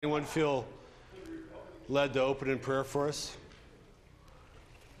Anyone feel led to open in prayer for us?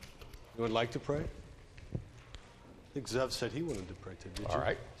 Anyone like to pray? I think Zev said he wanted to pray too. Did you? All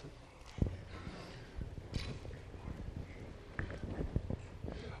right.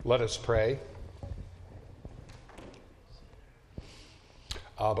 Let us pray.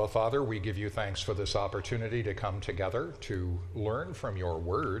 Abba, Father, we give you thanks for this opportunity to come together to learn from your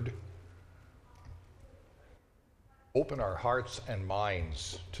word. Open our hearts and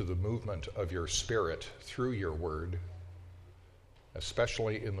minds to the movement of your Spirit through your word,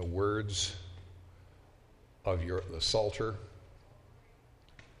 especially in the words of the Psalter,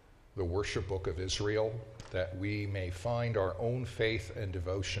 the worship book of Israel, that we may find our own faith and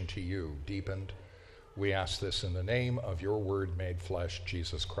devotion to you deepened. We ask this in the name of your word made flesh,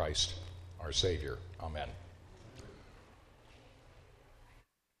 Jesus Christ, our Savior. Amen.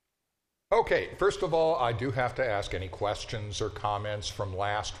 Okay, first of all, I do have to ask any questions or comments from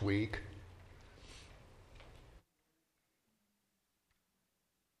last week.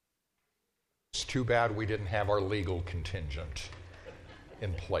 It's too bad we didn't have our legal contingent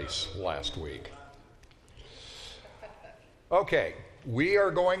in place last week. Okay, we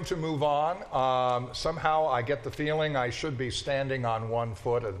are going to move on. Somehow I get the feeling I should be standing on one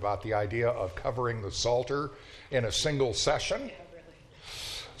foot about the idea of covering the Psalter in a single session.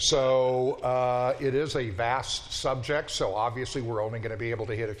 So it is a vast subject, so obviously we're only going to be able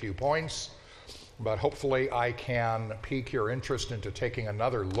to hit a few points, but hopefully I can pique your interest into taking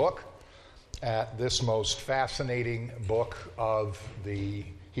another look at this most fascinating book of the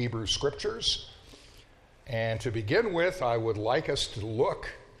Hebrew Scriptures. And to begin with, I would like us to look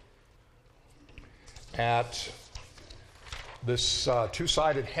at this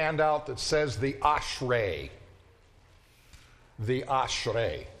two-sided handout that says the Ashrei. The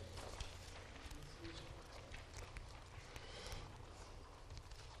Ashrei.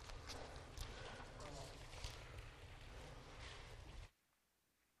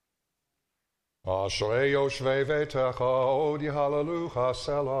 Ashrei yoshvei vetecha od yihalalucha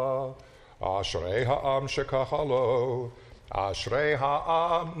selah. Ashrei ha'am shekachalo. Ashrei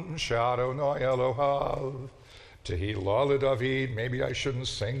ha'am she'adonai Elohav. Tehillah leDavid. Maybe I shouldn't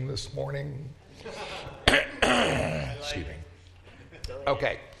sing this morning. Excuse me.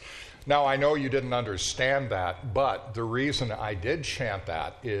 Okay, now I know you didn't understand that, but the reason I did chant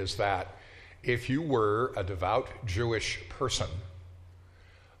that is that if you were a devout Jewish person,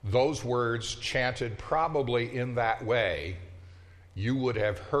 those words chanted probably in that way, you would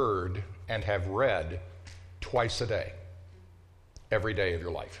have heard and have read twice a day, every day of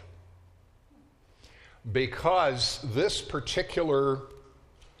your life. Because this particular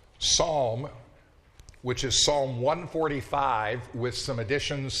psalm, which is Psalm 145 with some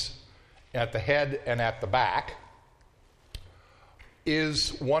additions at the head and at the back,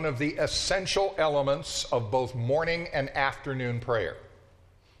 is one of the essential elements of both morning and afternoon prayer.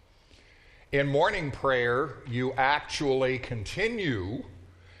 In morning prayer, you actually continue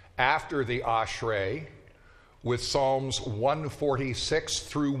after the Ashrei with Psalms 146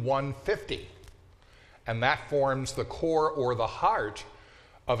 through 150, and that forms the core or the heart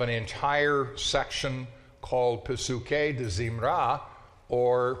of an entire section called Pesukei de Zimra,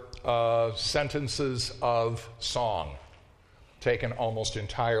 or sentences of song, taken almost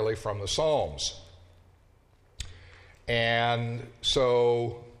entirely from the Psalms. And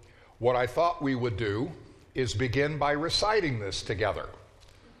so what I thought we would do is begin by reciting this together.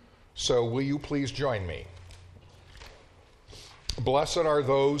 So will you please join me? Blessed are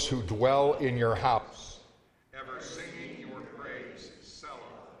those who dwell in your house, ever singing your praise, Selah.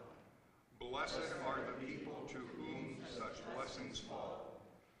 Blessed are the people to whom such blessings fall.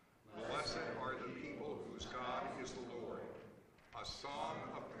 Blessed are the people whose God is the Lord. A song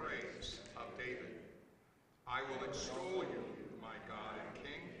of praise of David. I will extol you, my God and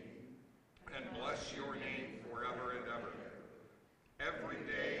King, and bless your name forever and ever. Every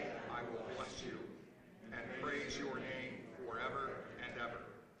day I will bless you and praise your name forever and ever.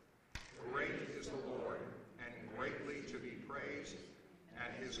 Great is the Lord, and greatly to be praised,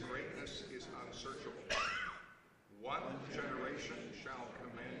 and his greatness is unsearchable. One generation shall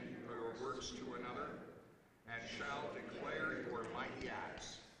commend your works to another, and shall declare your mighty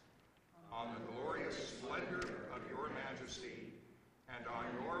acts. On the glorious splendor of your majesty, and on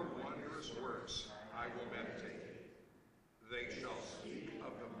your wondrous works I will meditate. They shall speak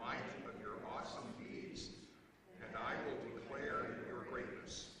of the might of your awesome deeds, and I will declare your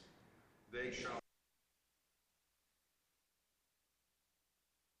greatness. They shall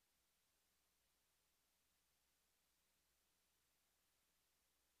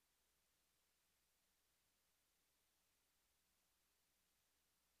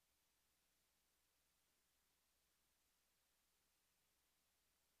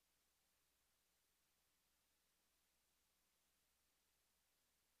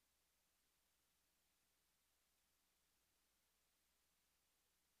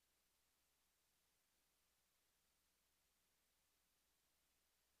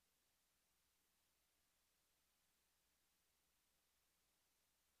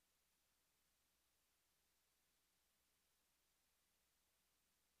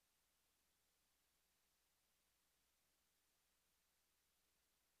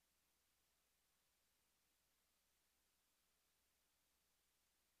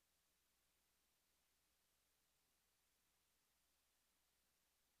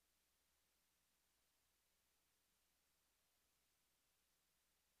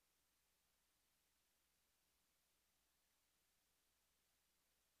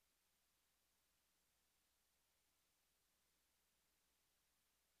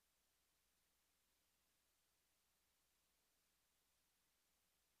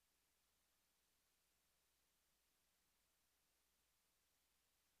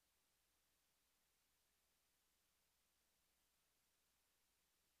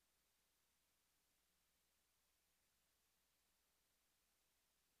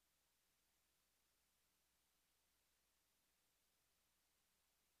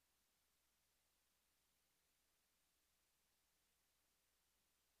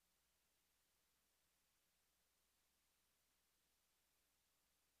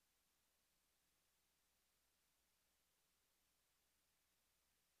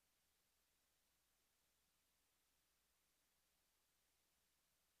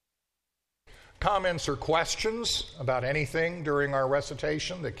Comments or questions about anything during our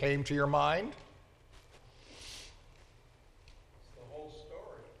recitation that came to your mind? The whole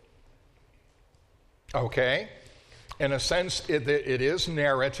story. Okay. In a sense, it is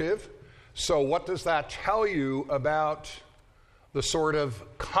narrative. So what does that tell you about the sort of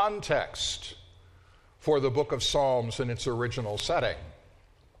context for the book of Psalms in its original setting?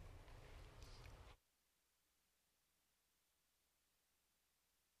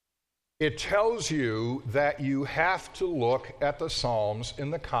 It tells you that you have to look at the Psalms in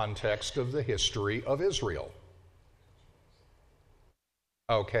the context of the history of Israel.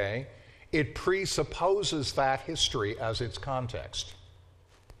 Okay? It presupposes that history as its context.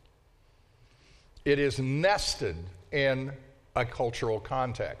 It is nested in a cultural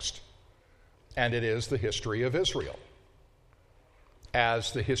context, and it is the history of Israel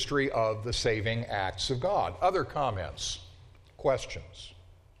as the history of the saving acts of God. Other comments? Questions?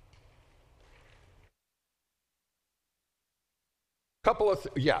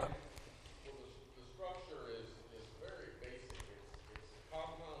 Yeah. Well, the structure is very basic. It's a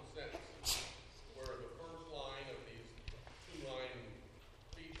compound sentence where the first line of these two-line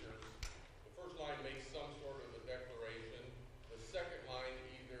features, the first line makes some sort of a declaration. The second line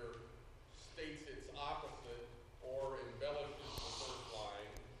either states its opposite or embellishes the first line,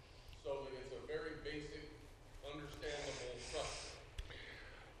 so that it's a very basic, understandable structure.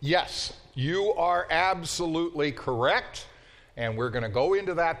 Yes, you are absolutely correct. And we're going to go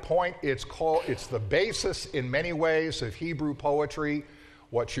into that point. It's the basis in many ways of Hebrew poetry.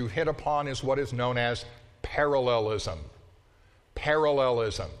 What you hit upon is what is known as parallelism.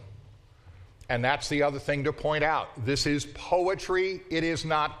 Parallelism. And that's the other thing to point out. This is poetry. It is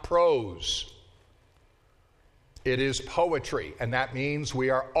not prose. It is poetry. And that means we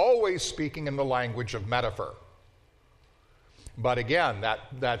are always speaking in the language of metaphor. But again,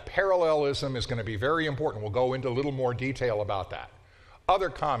 that parallelism is going to be very important. We'll go into a little more detail about that. Other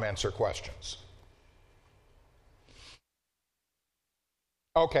comments or questions?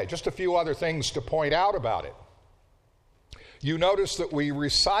 Okay, just a few other things to point out about it. You notice that we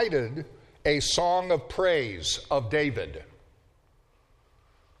recited a song of praise of David,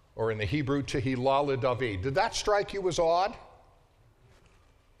 or in the Hebrew, Tehillah LeDavid. Did that strike you as odd?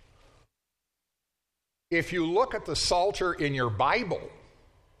 If you look at the Psalter in your Bible,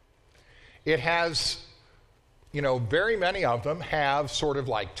 it has, very many of them have sort of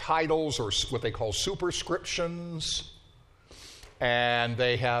like titles or what they call superscriptions, and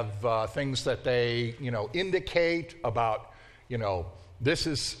they have things that they, indicate about, this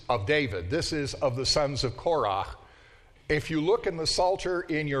is of David, this is of the sons of Korah. If you look in the Psalter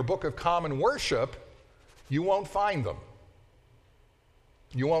in your Book of Common Worship, you won't find them.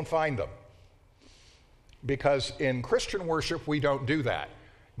 You won't find them. Because in Christian worship, we don't do that.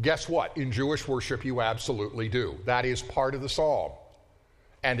 Guess what? In Jewish worship, you absolutely do. That is part of the psalm,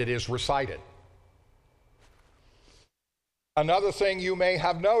 and it is recited. Another thing you may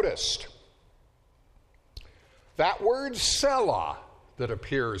have noticed, that word Selah that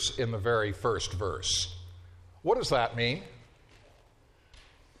appears in the very first verse, what does that mean?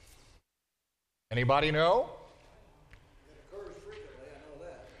 Anybody know?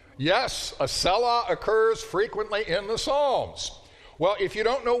 Yes, a Selah occurs frequently in the Psalms. Well, if you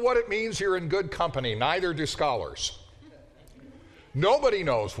don't know what it means, you're in good company. Neither do scholars. Nobody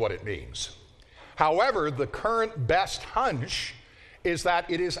knows what it means. However, the current best hunch is that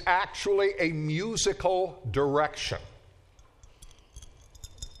it is actually a musical direction.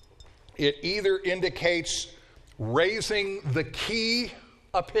 It either indicates raising the key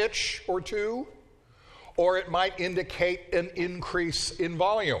a pitch or two, or it might indicate an increase in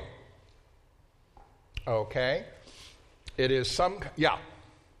volume. Okay? It is some, yeah.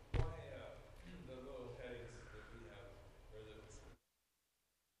 The little headings that we have,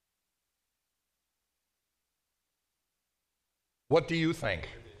 What do you think?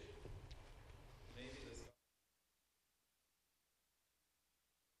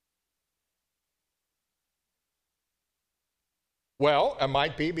 Well, it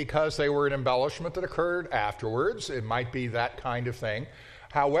might be because they were an embellishment that occurred afterwards. It might be that kind of thing.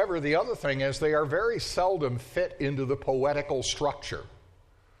 However, the other thing is they are very seldom fit into the poetical structure.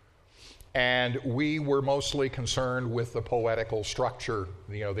 And we were mostly concerned with the poetical structure,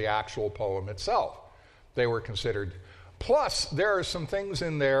 the actual poem itself. They were considered. Plus, there are some things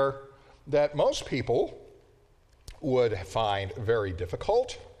in there that most people would find very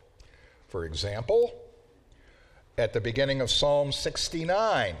difficult. For example, at the beginning of Psalm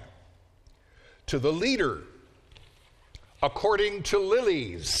 69, to the leader, according to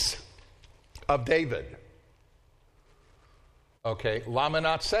lilies of David. Okay,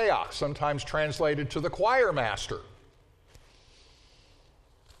 laminatseach, sometimes translated to the choir master.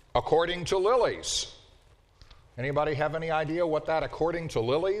 According to lilies. Anybody have any idea what that according to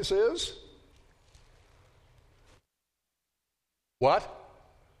lilies is? What?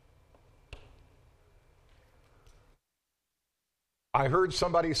 I heard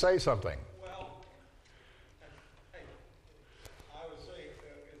somebody say something. Well, I would say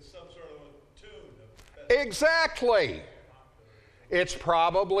it's some sort of a tune. Exactly. It's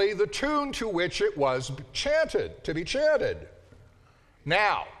probably the tune to which it was chanted, to be chanted.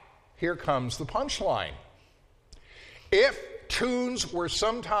 Now, here comes the punchline. If tunes were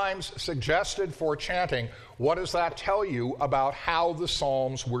sometimes suggested for chanting, what does that tell you about how the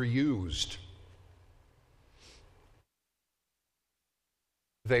Psalms were used?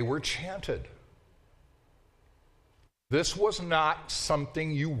 They were chanted. This was not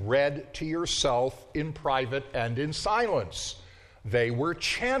something you read to yourself in private and in silence. They were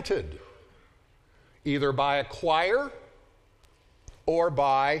chanted, either by a choir or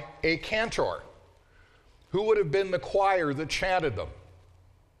by a cantor. Who would have been the choir that chanted them?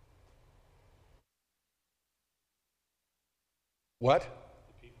 What?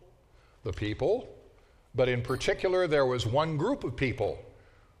 The people. The people. But in particular, there was one group of people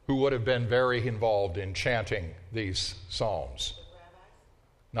who would have been very involved in chanting these psalms. The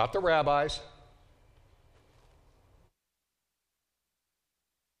rabbis? Not the rabbis.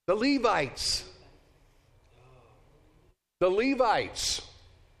 The Levites. The Levites.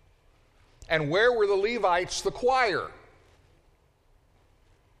 And where were the Levites? The choir.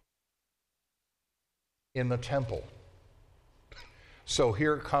 In the temple. So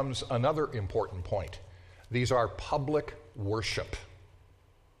here comes another important point. These are public worship.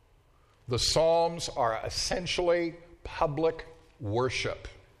 The Psalms are essentially public worship.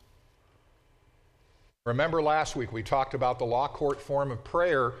 Remember last week we talked about the law court form of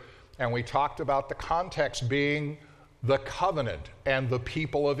prayer, and we talked about the context being the covenant and the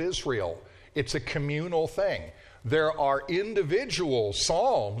people of Israel. It's a communal thing. There are individual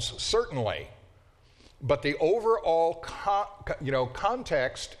psalms, certainly, but the overall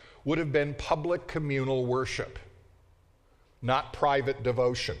context would have been public communal worship, not private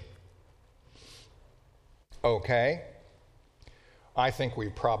devotion. Okay? I think we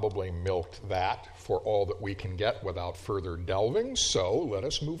probably milked that for all that we can get without further delving, so let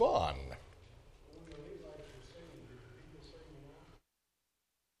us move on.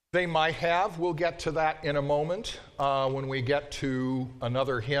 They might have. We'll get to that in a moment when we get to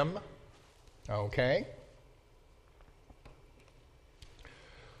another hymn. Okay?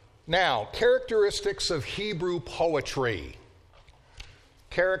 Now, characteristics of Hebrew poetry.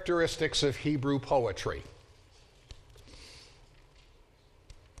 Characteristics of Hebrew poetry.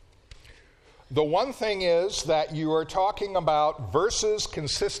 The one thing is that you are talking about verses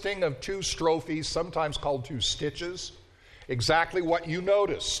consisting of two strophes, sometimes called two stitches. Exactly what you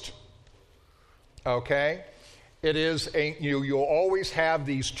noticed. Okay? It is you'll always have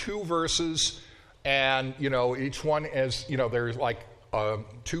these two verses, and each one is, there's like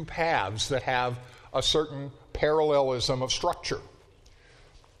two paths that have a certain parallelism of structure.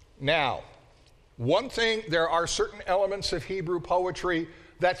 Now, one thing, there are certain elements of Hebrew poetry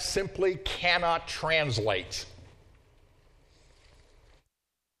that simply cannot translate.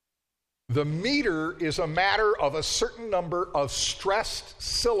 The meter is a matter of a certain number of stressed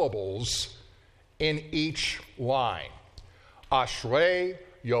syllables in each line. Ashrei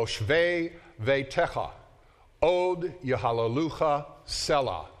Yoshvei Veitecha, Od Yehalalucha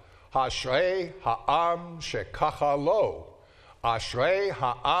Selah, Ashrei Ha'am Shekacha Lo, Ashrei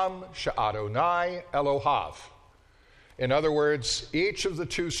Ha'am She'adonai Elohav. In other words, each of the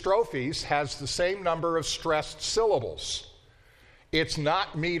two strophes has the same number of stressed syllables. It's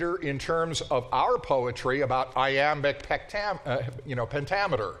not meter in terms of our poetry about iambic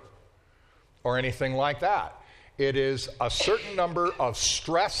pentameter or anything like that. It is a certain number of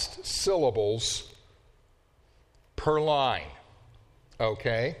stressed syllables per line.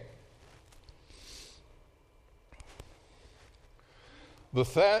 Okay?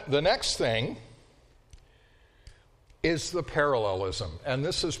 The next thing is the parallelism. And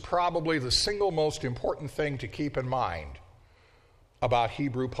this is probably the single most important thing to keep in mind about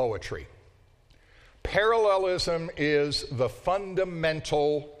Hebrew poetry. Parallelism is the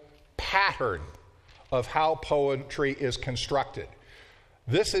fundamental pattern of how poetry is constructed.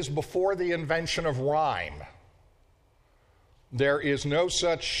 This is before the invention of rhyme. There is no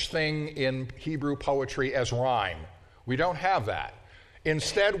such thing in Hebrew poetry as rhyme. We don't have that.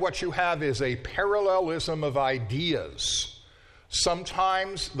 Instead, what you have is a parallelism of ideas.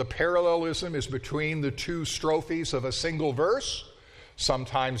 Sometimes the parallelism is between the two strophes of a single verse.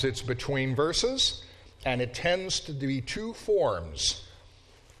 Sometimes it's between verses. And it tends to be two forms.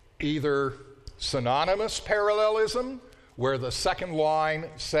 Either synonymous parallelism, where the second line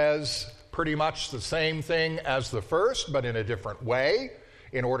says pretty much the same thing as the first, but in a different way,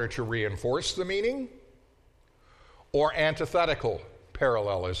 in order to reinforce the meaning, or antithetical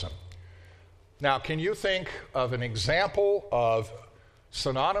parallelism. Now, can you think of an example of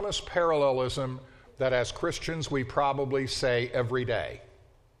synonymous parallelism that as Christians we probably say every day?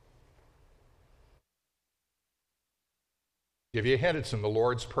 Give you a hint, it's in the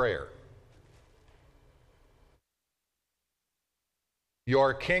Lord's Prayer.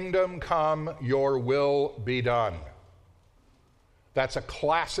 Your kingdom come, your will be done. That's a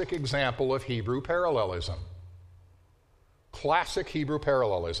classic example of Hebrew parallelism. Classic Hebrew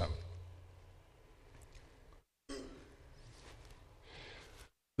parallelism.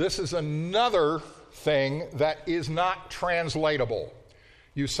 This is another thing that is not translatable.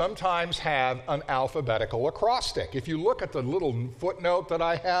 You sometimes have an alphabetical acrostic. If you look at the little footnote that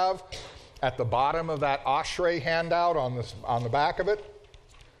I have at the bottom of that Ashrei handout on the back of it,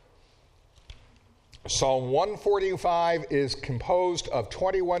 Psalm 145 is composed of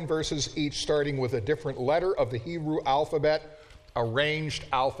 21 verses, each starting with a different letter of the Hebrew alphabet, arranged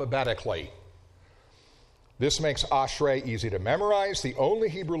alphabetically. This makes Ashrei easy to memorize. The only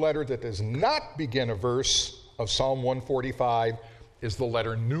Hebrew letter that does not begin a verse of Psalm 145 is the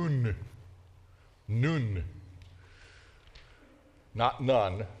letter Nun. Nun. Not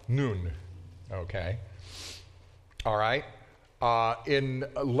none, Nun. Okay. All right. In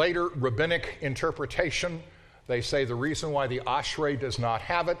later rabbinic interpretation, they say the reason why the Ashrei does not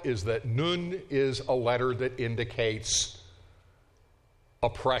have it is that Nun is a letter that indicates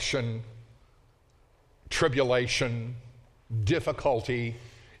oppression, tribulation, difficulty.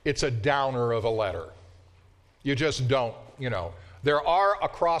 It's a downer of a letter. You just don't, There are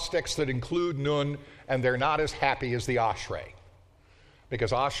acrostics that include Nun, and they're not as happy as the Ashrei.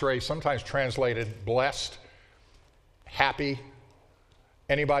 Because Ashrei sometimes translated blessed, happy.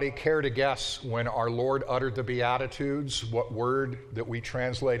 Anybody care to guess when our Lord uttered the Beatitudes, what word that we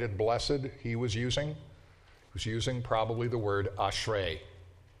translated blessed he was using? He was using probably the word Ashrei,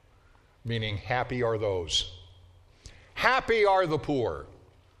 meaning happy are those. Happy are the poor,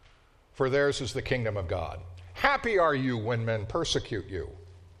 for theirs is the kingdom of God. Happy are you when men persecute you.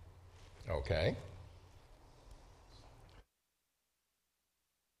 Okay.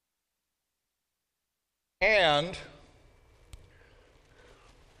 And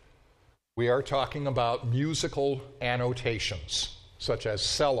we are talking about musical annotations, such as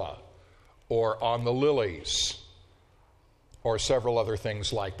Selah, or On the Lilies, or several other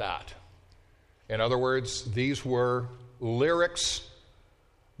things like that. In other words, these were lyrics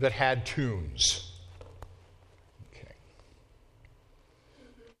that had tunes. Okay.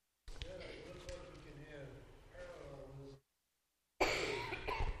 Yeah, it looks like you can have parallelism,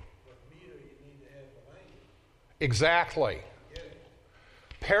 but meter you need to have the language. Exactly.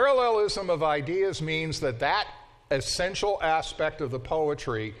 Parallelism of ideas means that essential aspect of the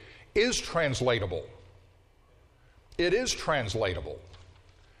poetry is translatable. It is translatable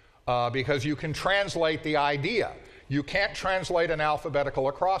because you can translate the idea. You can't translate an alphabetical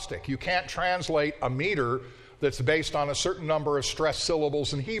acrostic. You can't translate a meter that's based on a certain number of stressed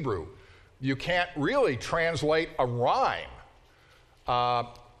syllables in Hebrew. You can't really translate a rhyme.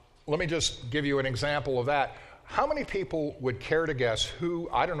 Let me just give you an example of that. How many people would care to guess who,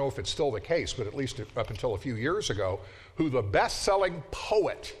 I don't know if it's still the case, but at least up until a few years ago, who the best-selling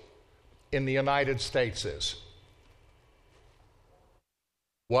poet in the United States is?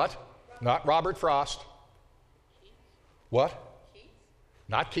 What? Not Robert Frost. What? Keats?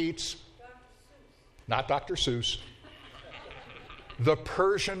 Not Keats. Not Dr. Seuss. The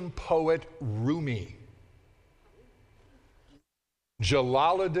Persian poet Rumi.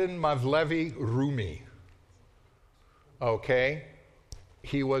 Jalaluddin Mavlevi Rumi. Okay?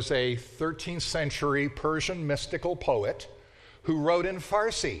 He was a 13th century Persian mystical poet who wrote in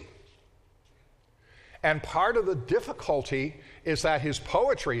Farsi. And part of the difficulty is that his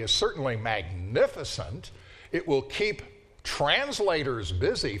poetry is certainly magnificent. It will keep translators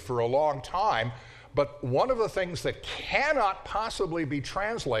busy for a long time, but one of the things that cannot possibly be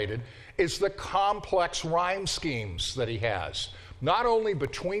translated is the complex rhyme schemes that he has, not only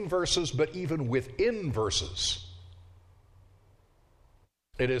between verses, but even within verses.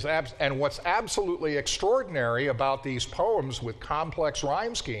 It is and what's absolutely extraordinary about these poems with complex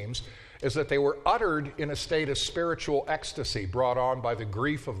rhyme schemes is that they were uttered in a state of spiritual ecstasy brought on by the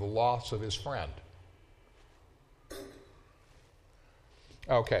grief of the loss of his friend.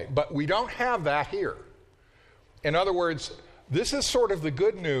 Okay, but we don't have that here. In other words, this is sort of the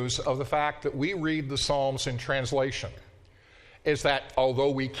good news of the fact that we read the Psalms in translation, is that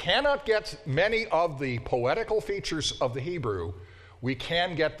although we cannot get many of the poetical features of the Hebrew, we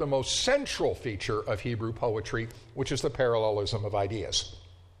can get the most central feature of Hebrew poetry, which is the parallelism of ideas.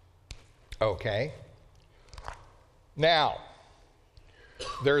 Okay? Now,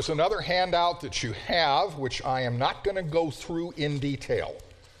 there's another handout that you have, which I am not going to go through in detail.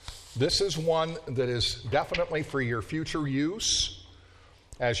 This is one that is definitely for your future use.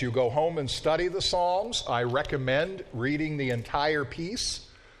 As you go home and study the Psalms, I recommend reading the entire piece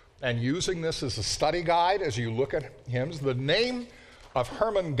and using this as a study guide as you look at hymns. The name of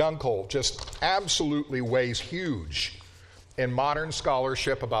Hermann Gunkel just absolutely weighs huge in modern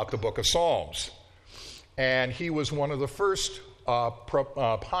scholarship about the book of Psalms. And he was one of the first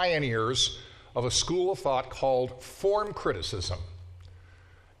pioneers of a school of thought called form criticism.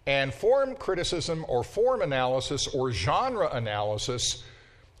 And form criticism or form analysis or genre analysis,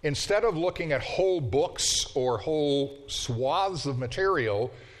 instead of looking at whole books or whole swaths of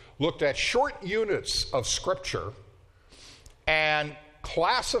material, looked at short units of Scripture and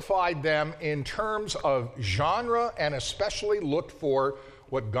classified them in terms of genre and especially looked for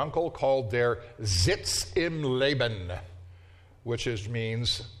what Gunkel called their Sitz im Leben, which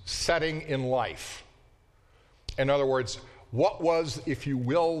means setting in life. In other words, what was, if you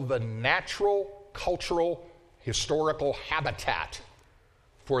will, the natural, cultural, historical habitat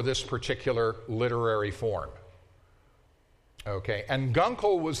for this particular literary form. Okay, and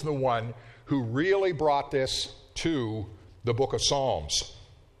Gunkel was the one who really brought this to the book of Psalms.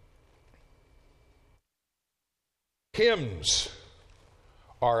 Hymns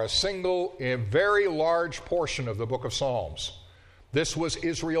are a very large portion of the book of Psalms. This was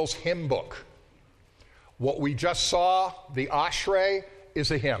Israel's hymn book. What we just saw, the Ashrei,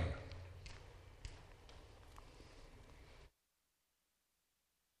 is a hymn.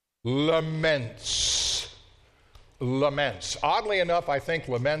 Laments. Laments. Oddly enough, I think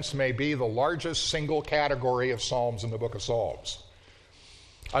laments may be the largest single category of Psalms in the book of Psalms.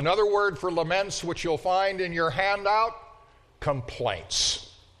 Another word for laments, which you'll find in your handout, complaints.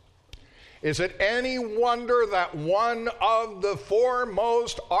 Is it any wonder that one of the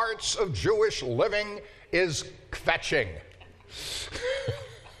foremost arts of Jewish living is kvetching?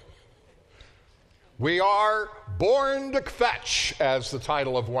 We are born to kvetch, as the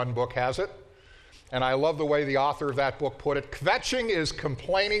title of one book has it. And I love the way the author of that book put it. Kvetching is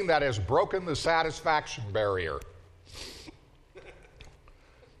complaining that has broken the satisfaction barrier.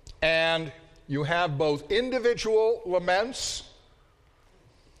 And you have both individual laments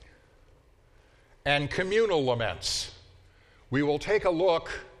and communal laments. We will take a look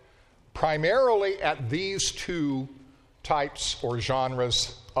primarily at these two types or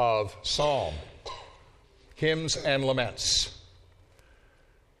genres of psalm, hymns and laments.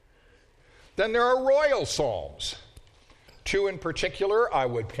 Then there are royal psalms. Two in particular I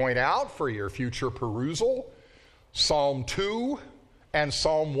would point out for your future perusal, Psalm 2 and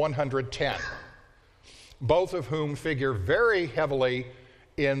Psalm 110, both of whom figure very heavily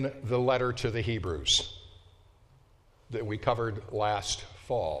in the letter to the Hebrews that we covered last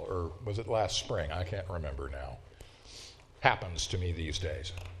fall, or was it last spring? I can't remember now. Happens to me these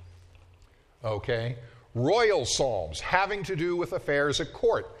days. Okay? Royal psalms having to do with affairs at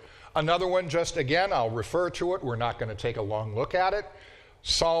court. Another one, just again, I'll refer to it. We're not going to take a long look at it.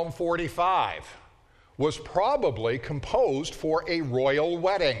 Psalm 45 was probably composed for a royal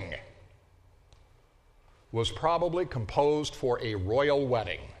wedding. Was probably composed for a royal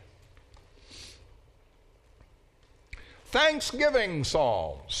wedding. Thanksgiving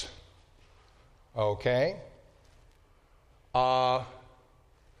psalms. Okay.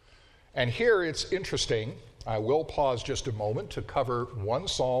 And here it's interesting. I will pause just a moment to cover one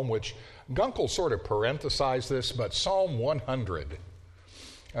psalm, which Gunkel sort of parenthesized this, but Psalm 100.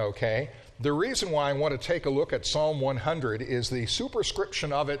 Okay. The reason why I want to take a look at Psalm 100 is the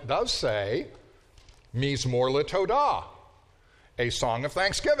superscription of it does say, Mizmor LeTodah, a song of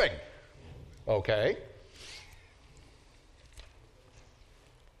thanksgiving. Okay.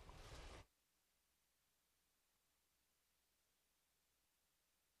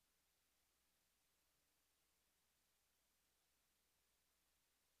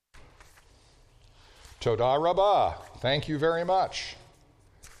 Todah Rabbah, thank you very much.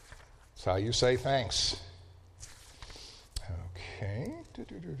 That's how you say thanks. Okay.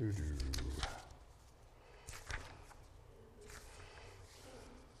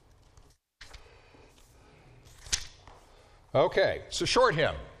 Okay, it's a short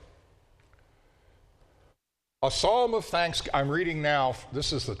hymn. A psalm of thanks. I'm reading now.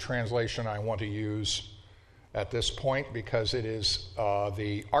 This is the translation I want to use at this point because it is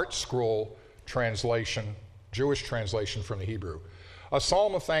the Art Scroll translation, Jewish translation from the Hebrew. A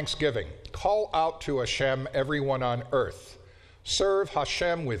psalm of thanksgiving. Call out to Hashem, everyone on earth. Serve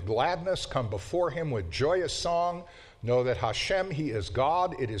Hashem with gladness. Come before him with joyous song. Know that Hashem, he is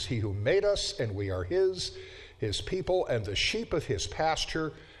God. It is he who made us, and we are his people, and the sheep of his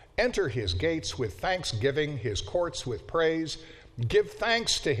pasture. Enter his gates with thanksgiving, his courts with praise. Give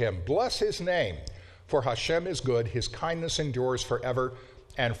thanks to him. Bless his name. For Hashem is good. His kindness endures forever.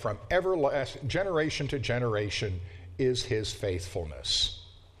 And from generation to generation is his faithfulness.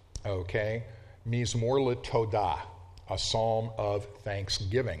 Okay? Mizmor LeTodah, a psalm of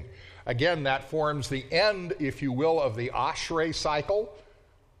thanksgiving. Again, that forms the end, if you will, of the Ashrei cycle.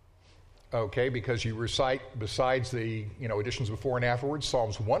 Okay, because you recite, besides the editions before and afterwards,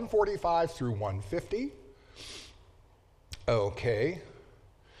 Psalms 145 through 150. Okay.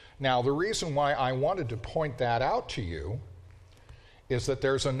 Now, the reason why I wanted to point that out to you is that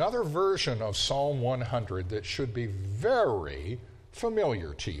there's another version of Psalm 100 that should be very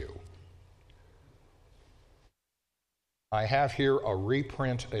familiar to you. I have here a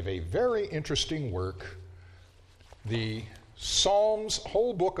reprint of a very interesting work, the Psalms,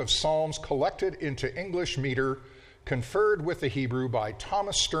 whole book of Psalms collected into English meter, conferred with the Hebrew by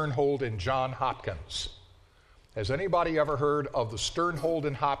Thomas Sternhold and John Hopkins. Has anybody ever heard of the Sternhold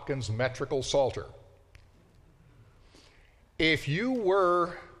and Hopkins metrical psalter? If you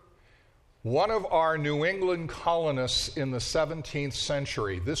were one of our New England colonists in the 17th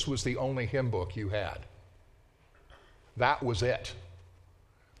century, this was the only hymn book you had. That was it.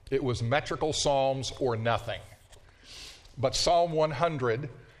 It was metrical psalms or nothing. But Psalm 100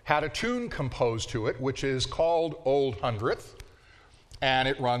 had a tune composed to it, which is called Old Hundredth, and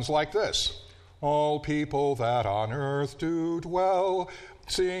it runs like this. All people that on earth do dwell,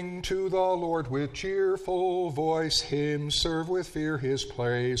 sing to the Lord with cheerful voice, him serve with fear, his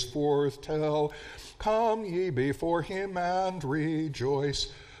praise forth tell. Come ye before him and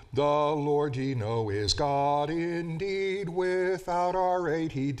rejoice. The Lord ye know is God indeed. Without our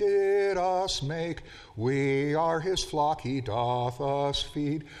aid he did us make. We are his flock, he doth us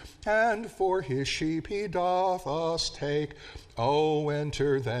feed, and for his sheep he doth us take. Oh,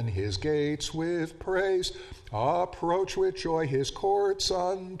 enter then his gates with praise. Approach with joy his courts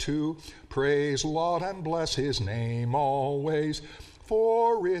unto. Praise, laud, and bless his name always.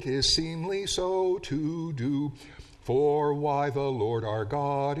 For it is seemly so to do. For why the Lord our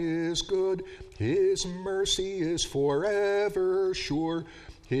God is good, his mercy is forever sure,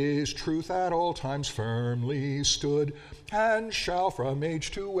 his truth at all times firmly stood, and shall from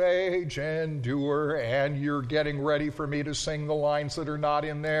age to age endure. And you're getting ready for me to sing the lines that are not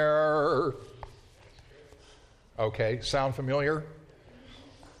in there. Okay, sound familiar?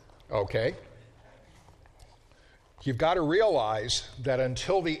 Okay. You've got to realize that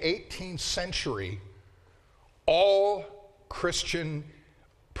until the 18th century, all Christian,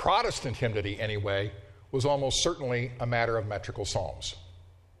 Protestant hymnody anyway, was almost certainly a matter of metrical psalms.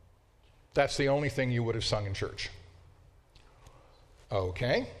 That's the only thing you would have sung in church.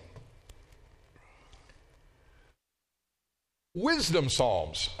 Okay. Wisdom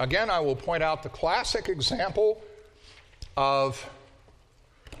psalms. Again, I will point out the classic example of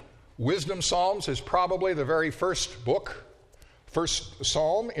wisdom psalms is probably the very first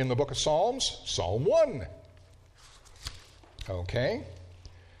psalm in the book of Psalms, Psalm 1. Okay,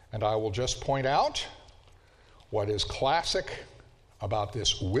 and I will just point out what is classic about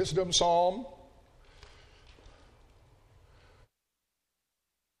this wisdom psalm.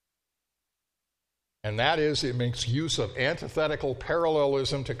 And that is, it makes use of antithetical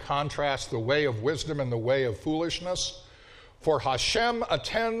parallelism to contrast the way of wisdom and the way of foolishness. For Hashem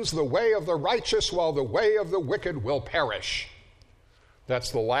attends the way of the righteous, while the way of the wicked will perish. That's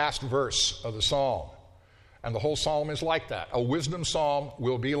the last verse of the psalm. And the whole psalm is like that. A wisdom psalm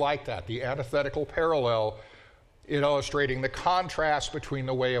will be like that. The antithetical parallel illustrating the contrast between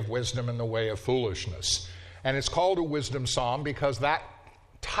the way of wisdom and the way of foolishness. And it's called a wisdom psalm because that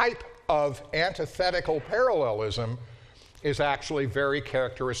type of antithetical parallelism is actually very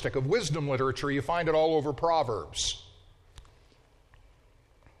characteristic of wisdom literature. You find it all over Proverbs.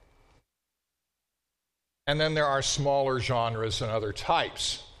 And then there are smaller genres and other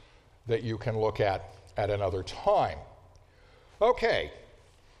types that you can look at another time. Okay,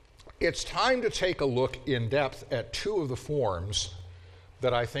 it's time to take a look in depth at two of the forms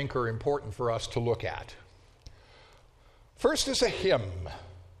that I think are important for us to look at. First is a hymn.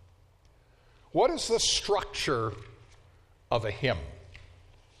 What is the structure of a hymn?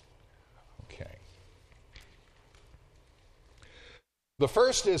 Okay. The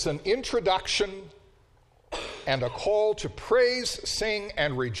first is an introduction and a call to praise, sing,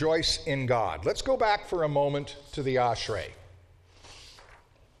 and rejoice in God. Let's go back for a moment to the Ashrei.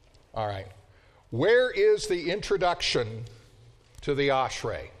 All right. Where is the introduction to the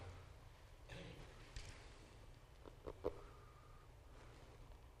Ashrei?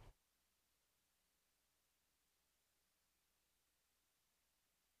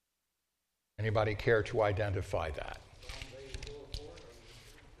 Anybody care to identify that?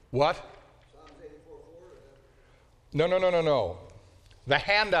 What? No. The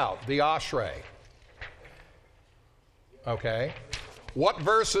handout, the Ashrei. Okay. What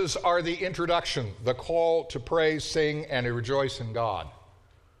verses are the introduction, the call to praise, sing, and rejoice in God?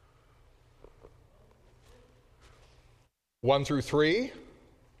 1 through 3.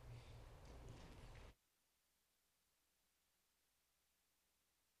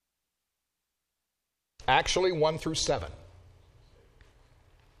 Actually, 1 through 7.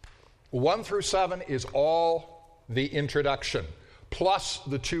 1 through 7 is all the introduction, plus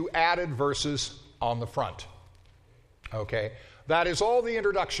the 2 added verses on the front. Okay? That is all the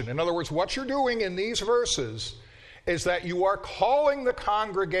introduction. In other words, what you're doing in these verses is that you are calling the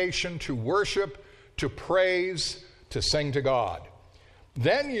congregation to worship, to praise, to sing to God.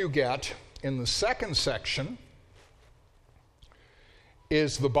 Then you get, in the second section,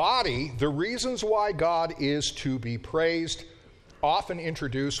 is the body, the reasons why God is to be praised, often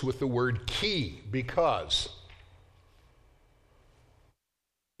introduced with the word ki, because.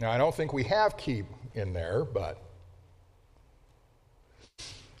 Now, I don't think we have ki in there, but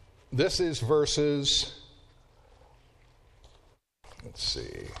this is verses, let's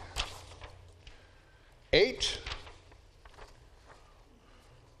see, 8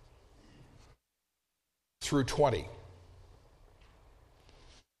 through 20.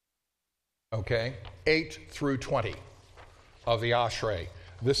 Okay, 8 through 20 of the Ashrei.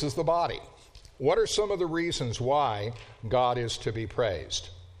 This is the body. What are some of the reasons why God is to be praised?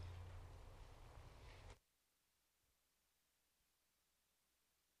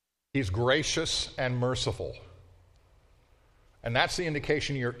 He's gracious and merciful. And that's the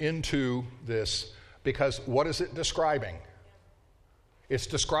indication you're into this, because what is it describing? It's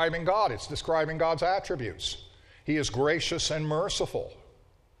describing God. It's describing God's attributes. He is gracious and merciful.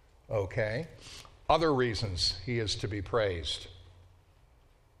 Okay? Other reasons he is to be praised.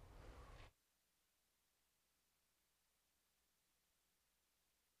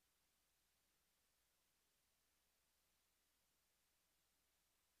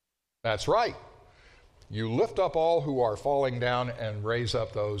 That's right. You lift up all who are falling down and raise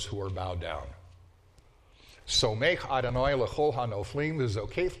up those who are bowed down. Somech Adonai lechol hanoflim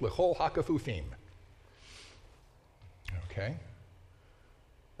v'zokef lechol hakafufim. Okay.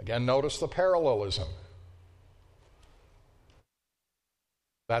 Again, notice the parallelism.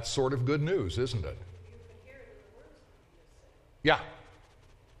 That's sort of good news, isn't it? Yeah.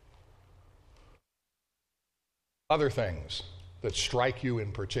 Other things that strike you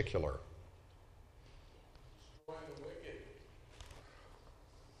in particular.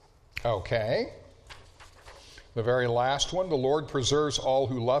 Okay. The very last one, the Lord preserves all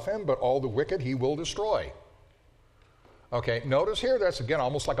who love him, but all the wicked he will destroy. Okay, notice here that's again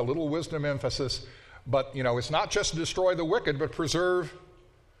almost like a little wisdom emphasis, but it's not just destroy the wicked, but preserve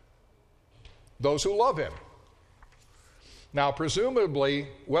those who love him. Now, presumably,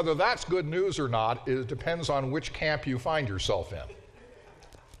 whether that's good news or not, it depends on which camp you find yourself in.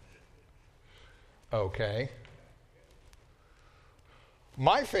 Okay.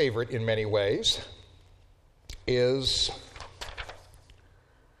 My favorite in many ways is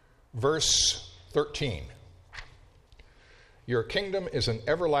verse 13. Your kingdom is an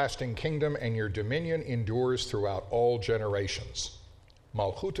everlasting kingdom, and your dominion endures throughout all generations.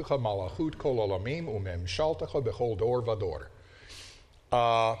 Malchutecha malachut kol olamim umemshaltecha bechol dor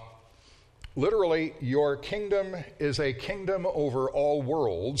vador. Literally, your kingdom is a kingdom over all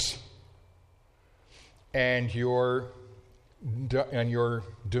worlds, and your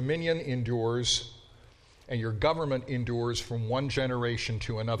dominion endures, and your government endures from one generation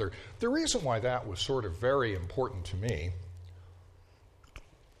to another. The reason why that was sort of very important to me,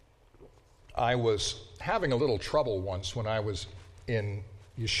 I was having a little trouble once when I was in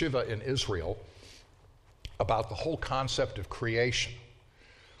yeshiva in Israel about the whole concept of creation.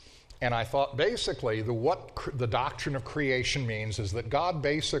 And I thought basically what the doctrine of creation means is that God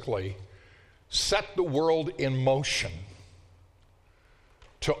basically set the world in motion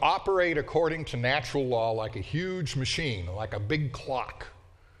to operate according to natural law like a huge machine, like a big clock,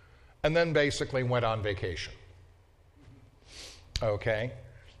 and then basically went on vacation. Okay?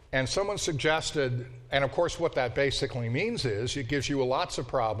 And someone suggested, and of course what that basically means is it gives you lots of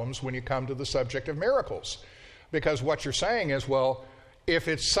problems when you come to the subject of miracles. Because what you're saying is, well, if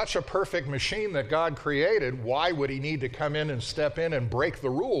it's such a perfect machine that God created, why would he need to come in and step in and break the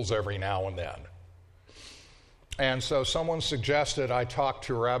rules every now and then? And so someone suggested I talk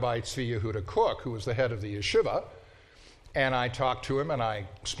to Rabbi Tzvi Yehuda Cook, who was the head of the yeshiva, and I talked to him and I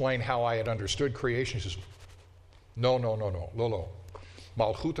explained how I had understood creation. He says, no.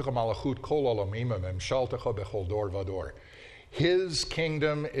 Malchutecha malachut kol olamim memshaltecha bechol dor vador. His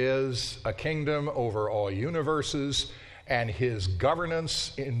kingdom is a kingdom over all universes, and his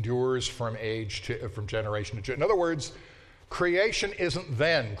governance endures from generation to generation. In other words, creation isn't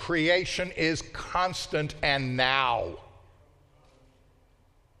then. Creation is constant and now.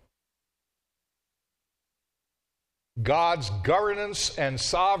 God's governance and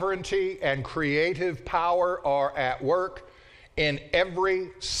sovereignty and creative power are at work in every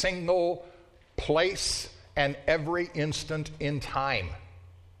single place and every instant in time.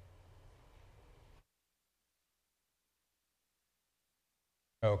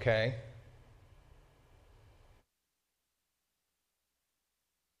 Okay?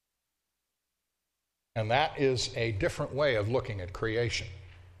 And that is a different way of looking at creation.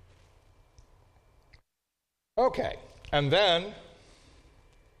 Okay, and then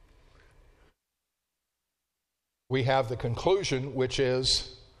we have the conclusion, which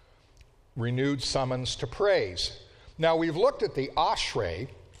is renewed summons to praise. Now, we've looked at the Ashrei.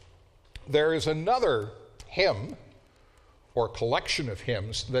 There is another hymn or collection of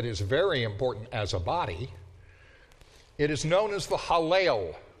hymns that is very important as a body. It is known as the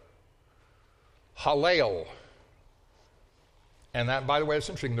Hallel. Hallel. And that, by the way, it's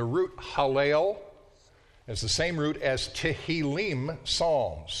interesting. The root Hallel is the same root as Tehillim,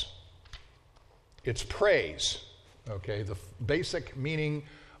 Psalms. It's praise. Okay, the basic meaning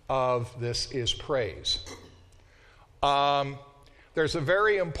of this is praise. There's a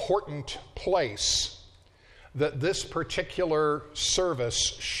very important place that this particular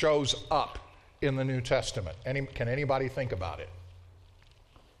service shows up in the New Testament. Can anybody think about it?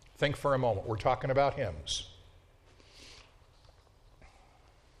 Think for a moment. We're talking about hymns.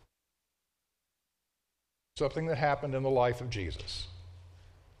 Something that happened in the life of Jesus.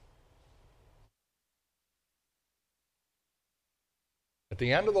 At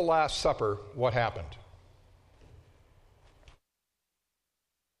the end of the Last Supper, what happened?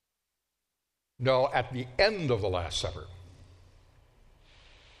 No, at the end of the Last Supper.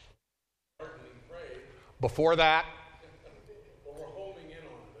 Before that,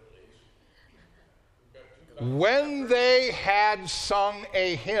 when they had sung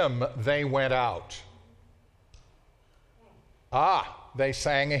a hymn, they went out. They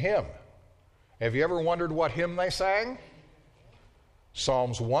sang a hymn. Have you ever wondered what hymn they sang?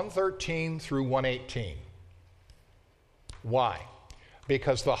 Psalms 113 through 118. Why?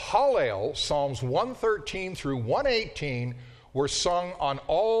 Because the Hallel, Psalms 113 through 118, were sung on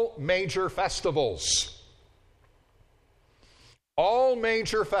all major festivals. All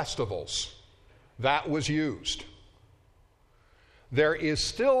major festivals, that was used. There is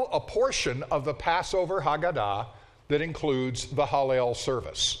still a portion of the Passover Haggadah that includes the Hallel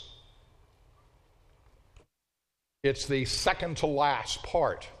service. It's the second to last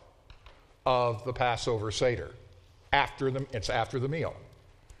part of the Passover Seder. It's after the meal.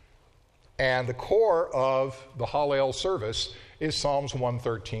 And the core of the Hallel service is Psalms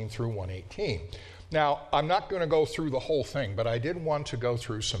 113 through 118. Now, I'm not going to go through the whole thing, but I did want to go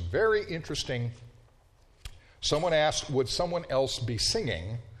through some very interesting. Someone asked, would someone else be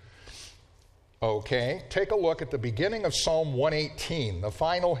singing? Okay, take a look at the beginning of Psalm 118, the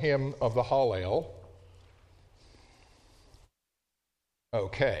final hymn of the Hallel.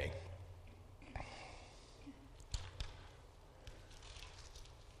 Okay.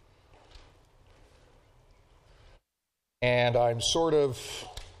 And I'm sort of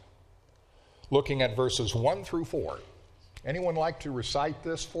looking at verses 1 through 4. Anyone like to recite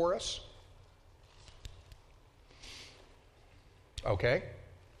this for us? Okay.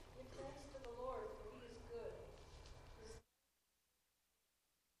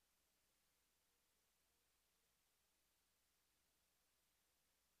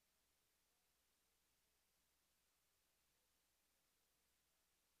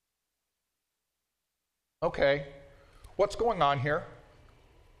 Okay, what's going on here?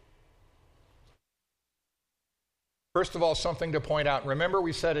 First of all, something to point out. Remember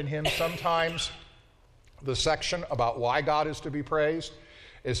we said in hymns sometimes the section about why God is to be praised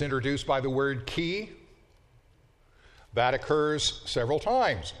is introduced by the word ki. That occurs several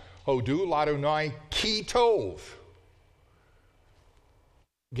times. Hodu ladonai ki tov.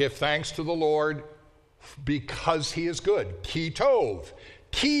 Give thanks to the Lord because he is good. Ki tov.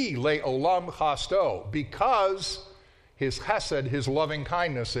 Ki le'olam chasto. Because his chesed, his loving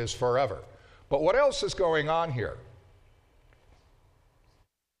kindness, is forever. But what else is going on here?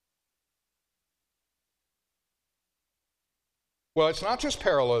 Well, it's not just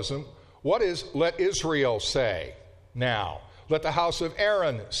parallelism. What is let Israel say now? Let the house of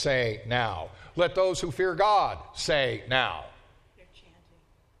Aaron say now. Let those who fear God say now. They're chanting.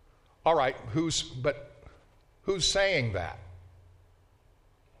 All right, who's saying that?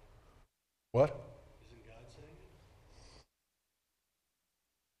 What? Isn't God saying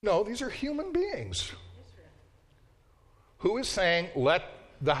it? No, these are human beings. Who is saying, let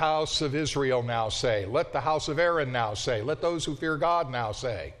the house of Israel now say, let the house of Aaron now say, let those who fear God now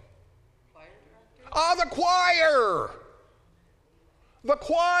say? Choir director? The choir! The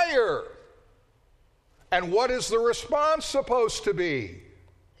choir! And what is the response supposed to be?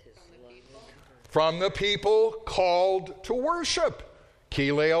 From the people called to worship. Ki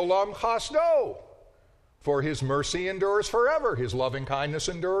le'olam chasdo. For his mercy endures forever. His loving kindness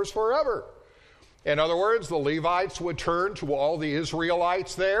endures forever. In other words, the Levites would turn to all the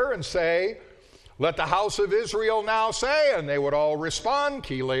Israelites there and say, let the house of Israel now say, and they would all respond,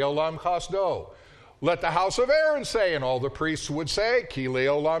 Ki le'olam chasdo. Let the house of Aaron say, and all the priests would say, Ki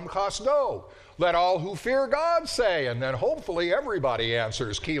le'olam chasdo. Let all who fear God say, and then hopefully everybody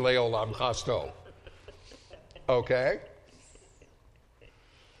answers, Ki le'olam chasdo. Okay?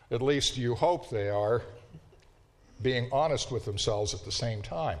 At least you hope they are being honest with themselves at the same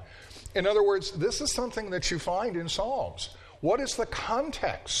time. In other words, this is something that you find in Psalms. What is the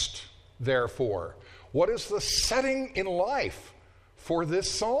context, therefore? What is the setting in life for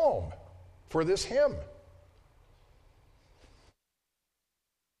this psalm, for this hymn?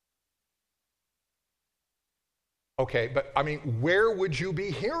 Okay, but I mean, where would you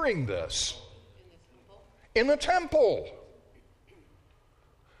be hearing this? In the temple.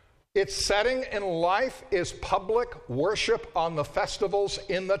 Its setting in life is public worship on the festivals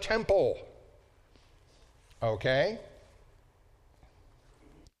in the temple. Okay?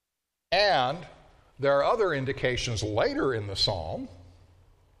 And there are other indications later in the psalm.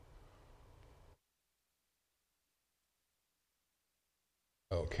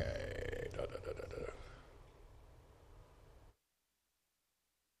 Okay.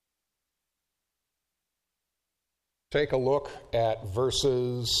 Take a look at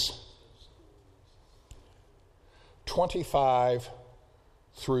verses 25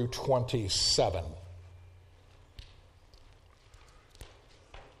 through 27.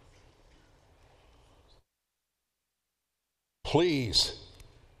 Please,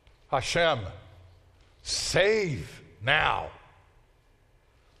 Hashem, save now.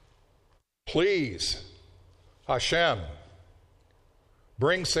 Please, Hashem,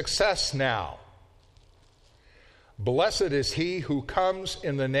 bring success now. Blessed is he who comes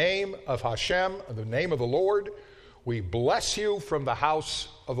in the name of Hashem, the name of the Lord. We bless you from the house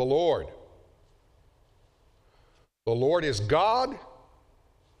of the Lord. The Lord is God.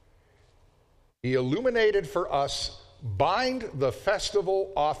 He illuminated for us. Bind the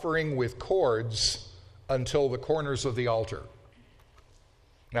festival offering with cords until the corners of the altar.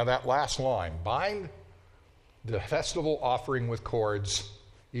 Now that last line, bind the festival offering with cords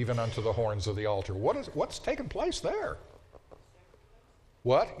even unto the horns of the altar. What's taking place there?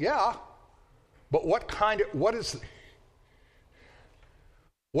 What? Yeah. But what is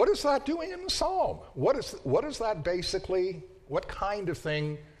that doing in the psalm? What is that basically? What kind of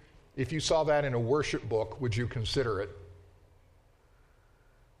thing, if you saw that in a worship book, would you consider it?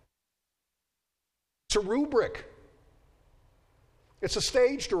 It's a rubric. It's a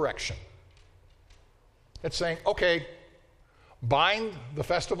stage direction. It's saying, okay, bind the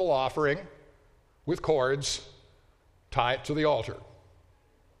festival offering with cords, tie it to the altar.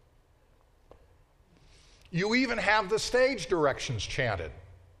 You even have the stage directions chanted.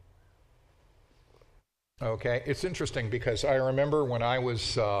 Okay, it's interesting because I remember when I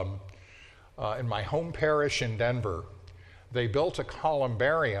was in my home parish in Denver, they built a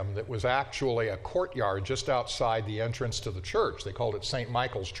columbarium that was actually a courtyard just outside the entrance to the church. They called it St.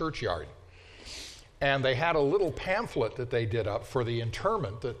 Michael's Churchyard. And they had a little pamphlet that they did up for the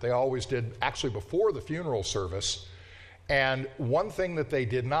interment that they always did actually before the funeral service. And one thing that they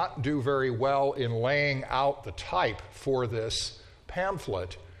did not do very well in laying out the type for this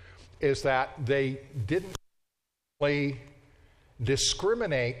pamphlet is that they didn't really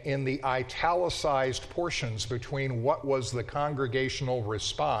discriminate in the italicized portions between what was the congregational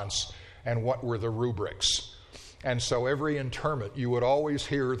response and what were the rubrics. And so every interment, you would always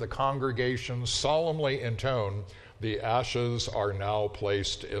hear the congregation solemnly intone The ashes are now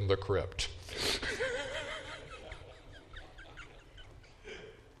placed in the crypt.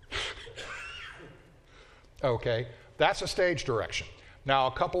 Okay, that's a stage direction. Now,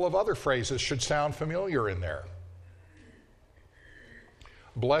 a couple of other phrases should sound familiar in there.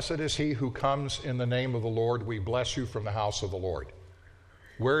 Blessed is he who comes in the name of the Lord. We bless you from the house of the Lord.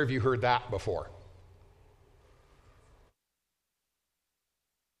 Where have you heard that before?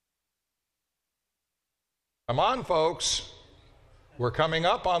 Come on, folks. We're coming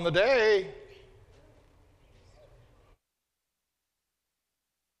up on the day.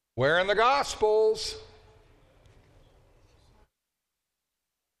 Where in the Gospels?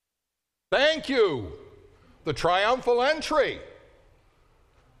 Thank you. The triumphal entry.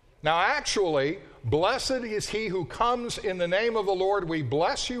 Now, actually, blessed is he who comes in the name of the Lord. We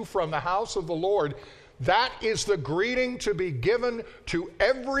bless you from the house of the Lord. That is the greeting to be given to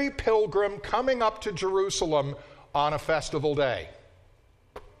every pilgrim coming up to Jerusalem on a festival day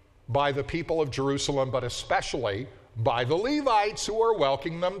by the people of Jerusalem, but especially by the Levites who are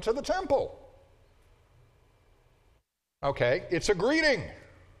welcoming them to the temple. Okay, it's a greeting.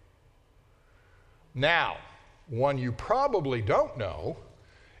 Now, one you probably don't know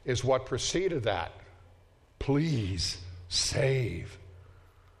is what preceded that. Please save.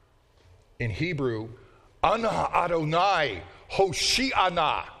 In Hebrew, Ana Adonai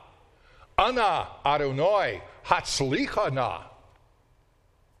Hoshi'ana. Ana Adonai Hatzlichana.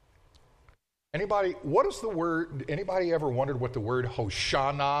 Anybody ever wondered what the word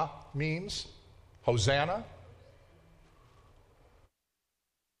Hoshana means? Hosanna?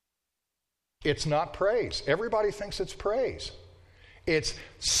 It's not praise. Everybody thinks it's praise. It's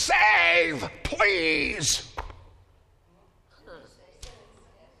save, please.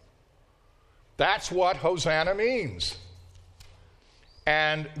 That's what Hosanna means.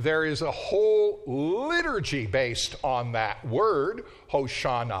 And there is a whole liturgy based on that word,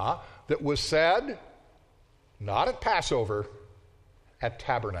 Hoshana, that was said not at Passover, at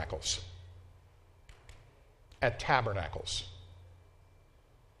Tabernacles. At Tabernacles.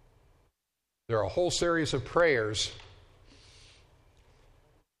 There are a whole series of prayers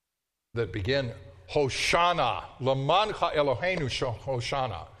that begin Hoshana, Lamancha Eloheinu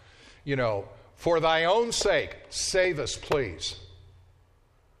Hoshana. You know, for thy own sake, save us, please.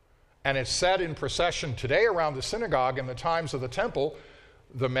 And it's said in procession today around the synagogue in the times of the temple,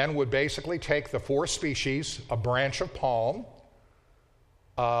 the men would basically take the 4 species, a branch of palm,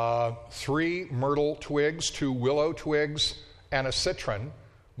 3 myrtle twigs, 2 willow twigs, and a citron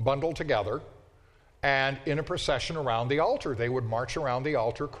bundled together. And in a procession around the altar, they would march around the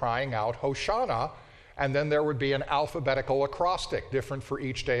altar crying out Hoshana, and then there would be an alphabetical acrostic different for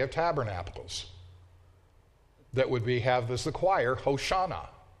each day of tabernacles that would have as the choir Hoshana.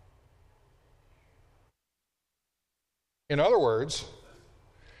 In other words,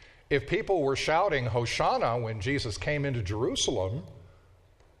 if people were shouting Hoshana when Jesus came into Jerusalem,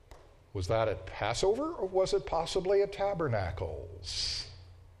 was that at Passover or was it possibly at Tabernacles?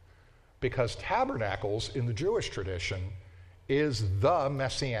 Because Tabernacles in the Jewish tradition is the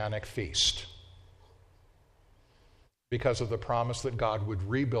Messianic feast because of the promise that God would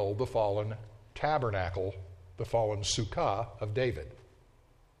rebuild the fallen tabernacle, the fallen sukkah of David.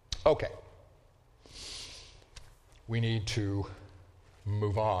 Okay. We need to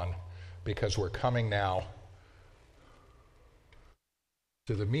move on because we're coming now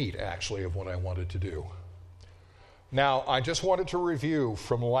to the meat, actually, of what I wanted to do. Now, I just wanted to review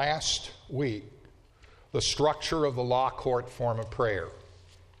from last week the structure of the law court form of prayer.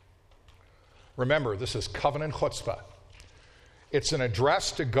 Remember, this is covenant chutzpah. It's an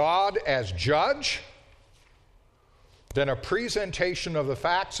address to God as judge, then a presentation of the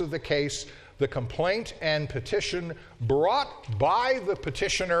facts of the case, the complaint and petition brought by the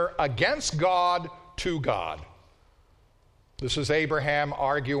petitioner against God to God. This is Abraham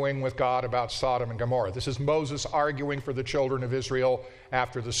arguing with God about Sodom and Gomorrah. This is Moses arguing for the children of Israel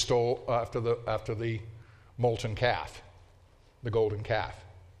after the molten calf, the golden calf.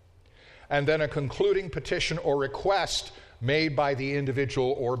 And then a concluding petition or request made by the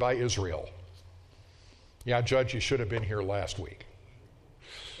individual or by Israel. Yeah, Judge, you should have been here last week.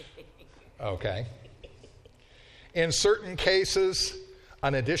 Okay. In certain cases,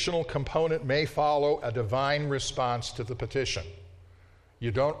 an additional component may follow a divine response to the petition.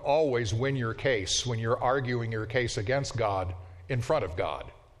 You don't always win your case when you're arguing your case against God in front of God.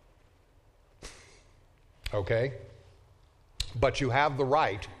 Okay? But you have the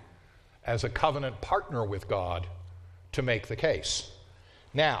right, as a covenant partner with God, to make the case.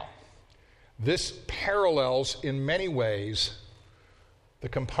 Now, this parallels in many ways the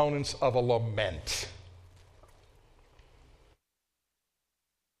components of a lament.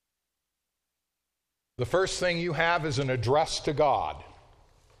 The first thing you have is an address to God.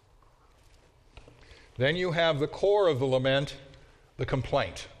 Then you have the core of the lament, the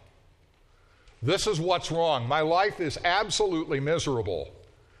complaint. This is what's wrong. My life is absolutely miserable.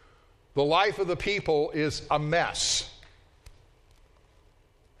 The life of the people is a mess.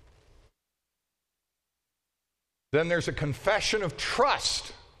 Then there's a confession of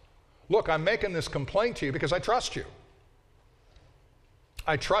trust. Look, I'm making this complaint to you because I trust you.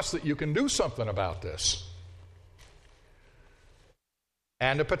 I trust that you can do something about this.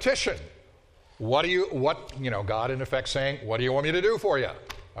 And a petition. God in effect saying, what do you want me to do for you?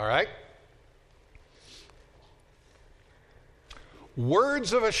 All right?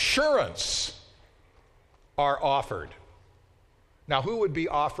 Words of assurance are offered. Now, who would be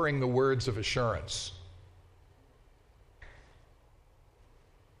offering the words of assurance?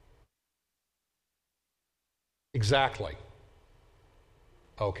 Exactly.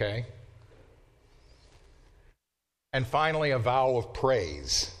 Okay. And finally, a vow of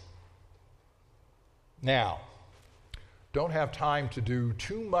praise. Now, don't have time to do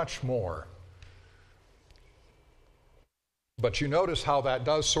too much more. But you notice how that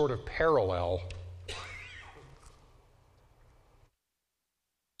does sort of parallel.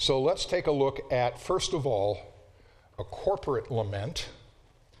 So let's take a look at, first of all, a corporate lament,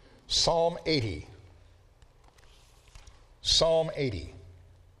 Psalm 80. Psalm 80.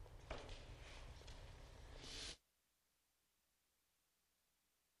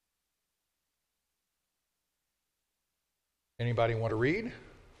 Anybody want to read?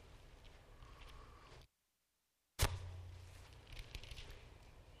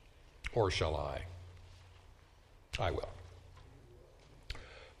 Or shall I? I will.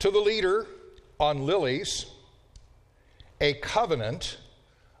 To the leader on lilies, a covenant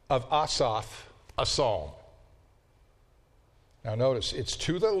of Asaph, a psalm. Now notice, it's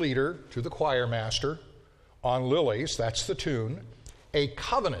to the leader, to the choir master, on lilies, that's the tune, a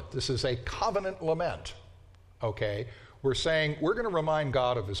covenant. This is a covenant lament, okay? We're saying we're going to remind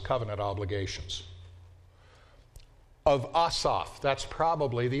God of his covenant obligations. Of Asaph, that's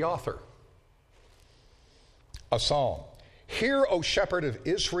probably the author. A psalm. Hear, O shepherd of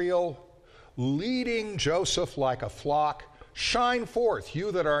Israel, leading Joseph like a flock. Shine forth,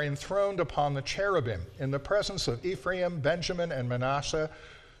 you that are enthroned upon the cherubim. In the presence of Ephraim, Benjamin, and Manasseh,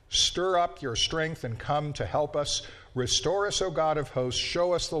 stir up your strength and come to help us. Restore us, O God of hosts.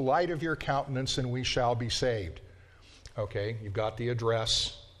 Show us the light of your countenance, and we shall be saved. Okay, you've got the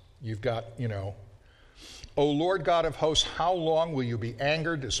address. You've got, O Lord God of hosts, how long will you be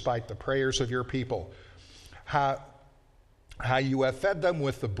angered despite the prayers of your people? How you have fed them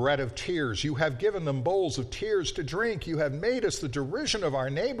with the bread of tears. You have given them bowls of tears to drink. You have made us the derision of our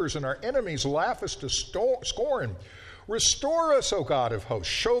neighbors, and our enemies laugh us to scorn. Restore us, O God of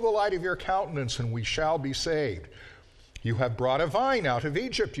hosts. Show the light of your countenance, and we shall be saved. You have brought a vine out of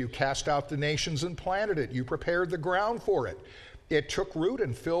Egypt. You cast out the nations and planted it. You prepared the ground for it. It took root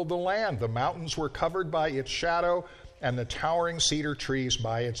and filled the land. The mountains were covered by its shadow, and the towering cedar trees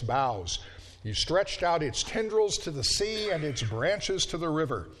by its boughs. You stretched out its tendrils to the sea and its branches to the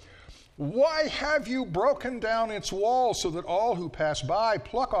river. Why have you broken down its walls so that all who pass by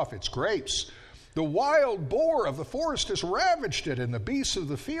pluck off its grapes? The wild boar of the forest has ravaged it, and the beasts of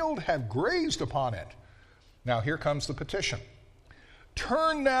the field have grazed upon it. Now here comes the petition.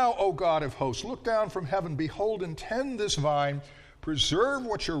 Turn now, O God of hosts, look down from heaven, behold and tend this vine, preserve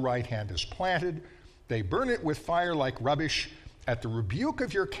what your right hand has planted. They burn it with fire like rubbish. At the rebuke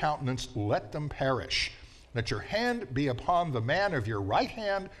of your countenance, let them perish. Let your hand be upon the man of your right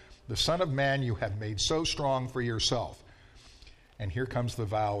hand, the Son of Man you have made so strong for yourself. And here comes the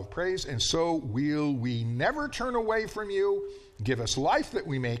vow of praise. And so will we never turn away from you. Give us life that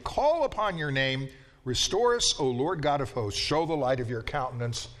we may call upon your name. Restore us, O Lord God of hosts. Show the light of your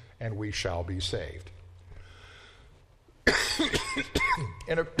countenance, and we shall be saved.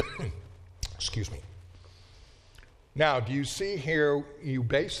 Excuse me. Now, do you see here, you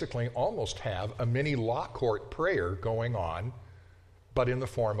basically almost have a mini law court prayer going on, but in the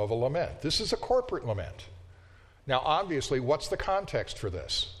form of a lament. This is a corporate lament. Now, obviously, what's the context for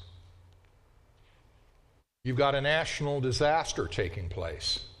this? You've got a national disaster taking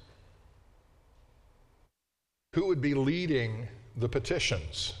place. Who would be leading the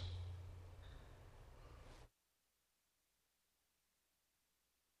petitions?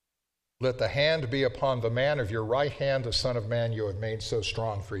 Let the hand be upon the man of your right hand, the Son of Man you have made so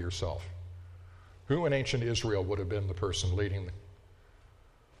strong for yourself. Who in ancient Israel would have been the person leading?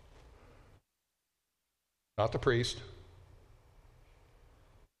 Not the priest.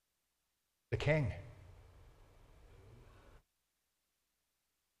 The king.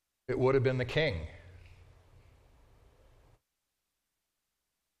 It would have been the king.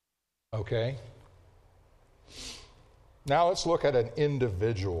 Okay? Now let's look at an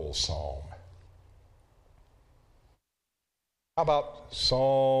individual psalm. How about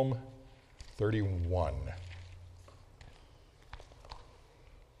Psalm 31?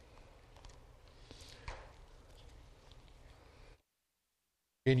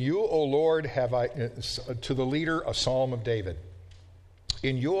 In you, O Lord, have I, to the leader, a psalm of David.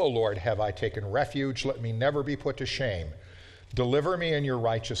 In you, O Lord, have I taken refuge. Let me never be put to shame. Deliver me in your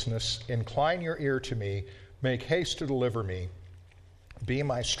righteousness. Incline your ear to me. Make haste to deliver me. Be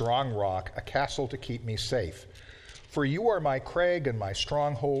my strong rock, a castle to keep me safe. For you are my crag and my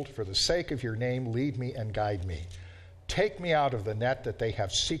stronghold. For the sake of your name, lead me and guide me. Take me out of the net that they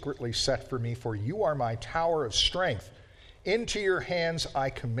have secretly set for me, for you are my tower of strength. Into your hands I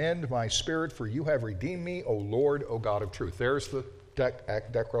commend my spirit, for you have redeemed me, O Lord, O God of truth. There's the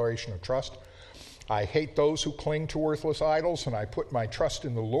declaration of trust. I hate those who cling to worthless idols, and I put my trust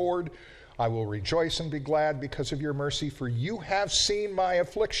in the Lord. I will rejoice and be glad because of your mercy, for you have seen my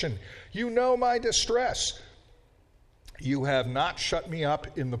affliction. You know my distress. You have not shut me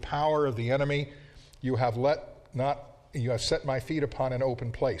up in the power of the enemy. You have set my feet upon an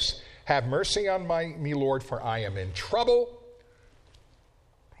open place. Have mercy on me, Lord, for I am in trouble.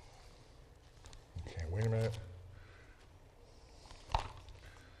 Okay, wait a minute.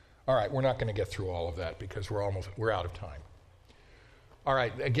 All right, we're not going to get through all of that because we're out of time. All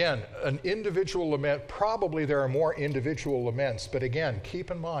right, again, an individual lament, probably there are more individual laments, but again, keep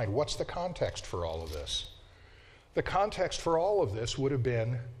in mind, what's the context for all of this? The context for all of this would have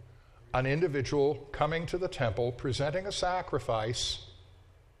been an individual coming to the temple, presenting a sacrifice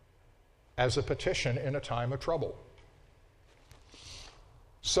as a petition in a time of trouble.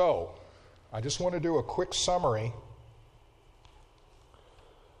 So, I just want to do a quick summary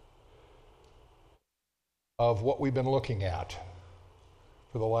of what we've been looking at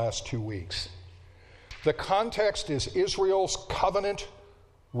for the last 2 weeks. The context is Israel's covenant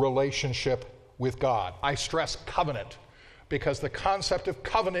relationship with God. I stress covenant because the concept of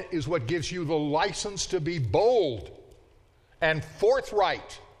covenant is what gives you the license to be bold and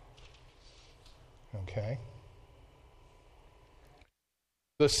forthright. Okay?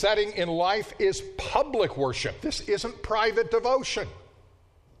 The setting in life is public worship. This isn't private devotion.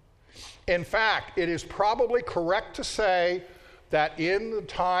 In fact, it is probably correct to say that in the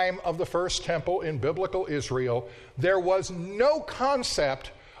time of the first temple in biblical Israel, there was no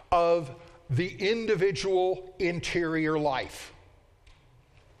concept of the individual interior life.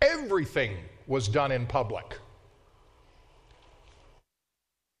 Everything was done in public.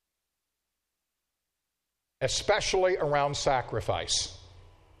 Especially around sacrifice.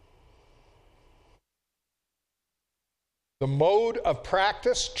 The mode of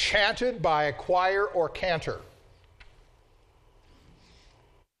practice chanted by a choir or cantor.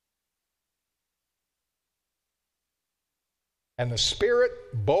 And the spirit,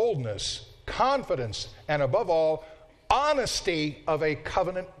 boldness, confidence, and above all, honesty of a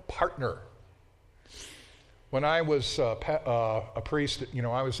covenant partner. When I was a priest,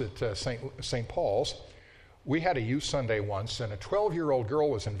 I was at St. Paul's. We had a youth Sunday once, and a 12-year-old girl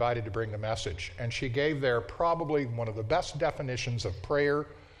was invited to bring the message, and she gave there probably one of the best definitions of prayer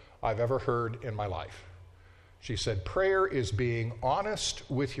I've ever heard in my life. She said, prayer is being honest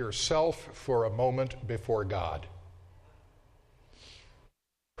with yourself for a moment before God.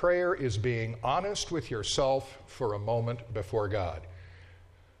 Prayer is being honest with yourself for a moment before God.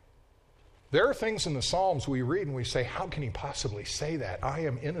 There are things in the Psalms we read and we say, how can he possibly say that? I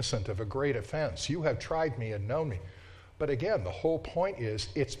am innocent of a great offense. You have tried me and known me. But again, the whole point is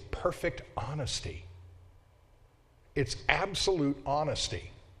it's perfect honesty. It's absolute honesty.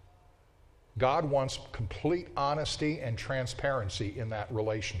 God wants complete honesty and transparency in that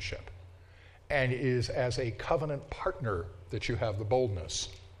relationship. And it is as a covenant partner that you have the boldness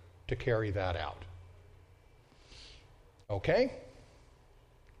to carry that out. Okay?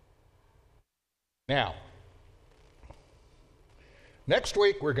 Now, next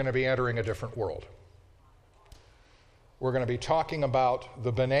week we're going to be entering a different world. We're going to be talking about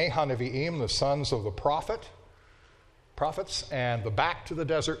the B'nai HaNevi'im, the sons of the prophets, and the Back to the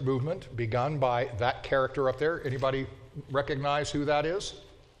Desert movement begun by that character up there. Anybody recognize who that is?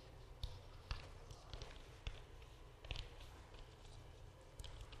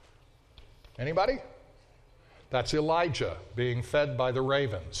 Anybody? That's Elijah being fed by the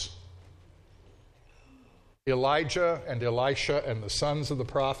ravens. Elijah and Elisha and the sons of the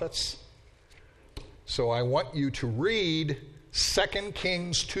prophets. So I want you to read 2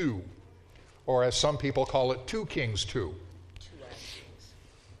 Kings 2, or as some people call it, 2 Kings 2.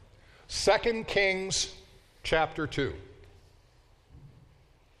 2 Kings chapter 2.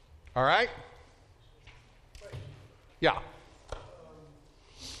 All right? Yeah. Is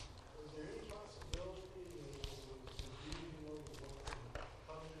there any possibility that there was confusion over what the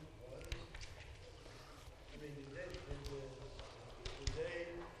covenant was? I mean, did they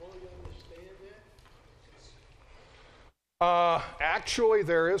fully understand that? Actually,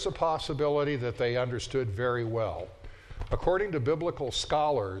 there is a possibility that they understood very well. According to biblical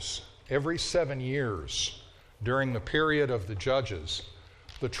scholars, every 7 years during the period of the judges,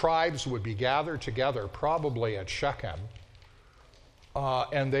 the tribes would be gathered together, probably at Shechem,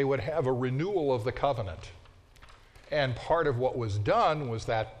 and they would have a renewal of the covenant. And part of what was done was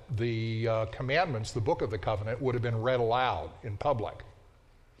that the commandments, the book of the covenant, would have been read aloud in public.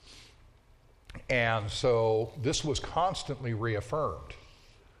 And so this was constantly reaffirmed.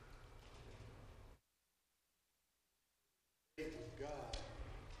 The faith of God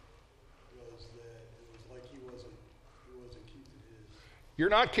was that it was like he wasn't keeping his. You're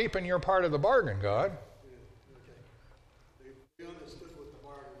not keeping your part of the bargain, God. Okay. They understood what the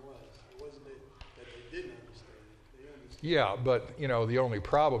bargain was. It wasn't that they didn't understand it. They understood. Yeah, but the only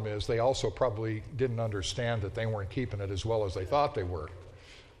problem is they also probably didn't understand that they weren't keeping it as well as they thought they were.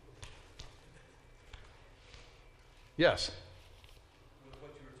 Yes. With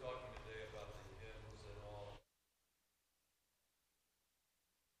what you were talking today about the hymns and all,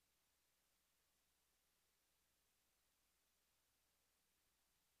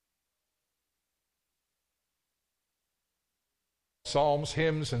 Psalms,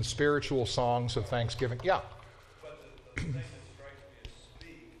 hymns, and spiritual songs of thanksgiving. Yeah. but the thing that strikes me is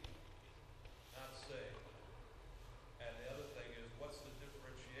speak, not sing. And the other thing is, what's the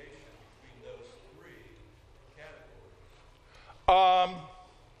differentiation between those three categories?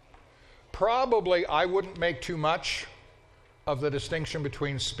 Probably I wouldn't make too much of the distinction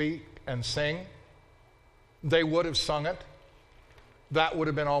between speak and sing. They would have sung it. That would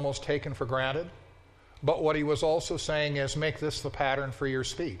have been almost taken for granted. But what he was also saying is make this the pattern for your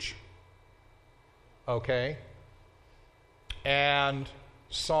speech. Okay? And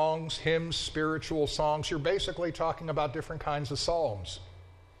songs, hymns, spiritual songs, you're basically talking about different kinds of psalms.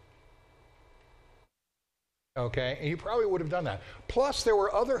 Okay? And he probably would have done that. Plus, there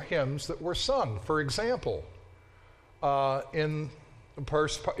were other hymns that were sung. For example, in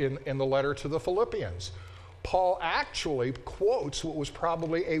the letter to the Philippians, Paul actually quotes what was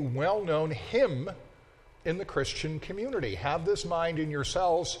probably a well-known hymn in the Christian community. Have this mind in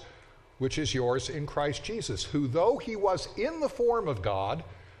yourselves, which is yours in Christ Jesus, who though he was in the form of God,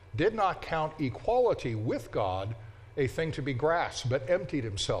 did not count equality with God a thing to be grasped, but emptied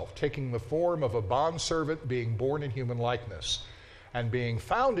himself, taking the form of a bondservant, being born in human likeness. And being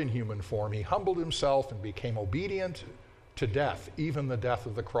found in human form, he humbled himself and became obedient to death, even the death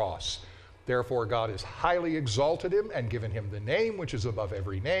of the cross. Therefore God has highly exalted him and given him the name which is above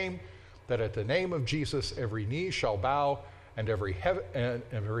every name, that at the name of Jesus every knee shall bow and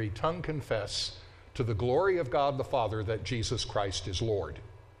every tongue confess to the glory of God the Father that Jesus Christ is Lord.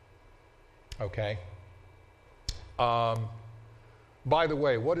 Okay? By the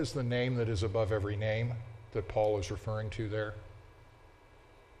way, what is the name that is above every name that Paul is referring to there?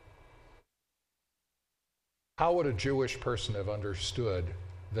 How would a Jewish person have understood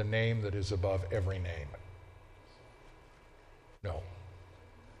the name that is above every name? No.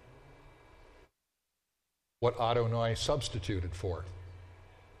 What Adonai substituted for?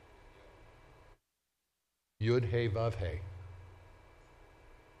 Yud He Vav He.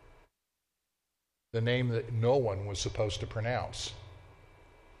 The name that no one was supposed to pronounce.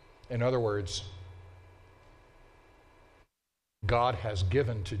 In other words, God has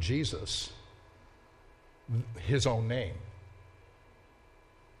given to Jesus his own name.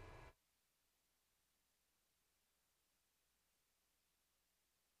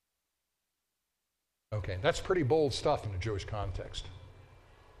 Okay, that's pretty bold stuff in a Jewish context.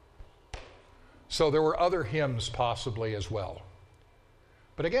 So there were other hymns possibly as well.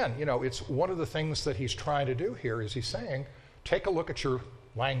 But again, it's one of the things that he's trying to do here is he's saying, take a look at your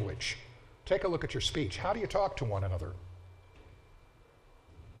language. Take a look at your speech. How do you talk to one another?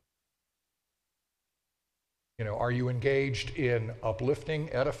 Are you engaged in uplifting,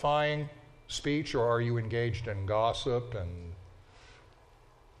 edifying speech, or are you engaged in gossip and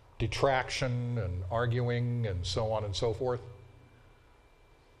detraction and arguing and so on and so forth?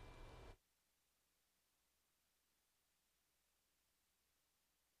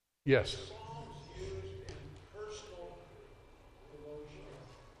 Yes. Psalms used in personal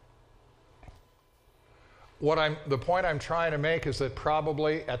devotion. The point I'm trying to make is that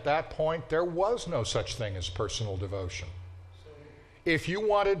probably at that point there was no such thing as personal devotion. If you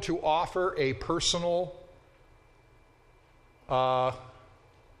wanted to offer a personal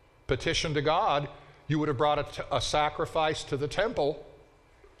petition to God, you would have brought a sacrifice to the temple,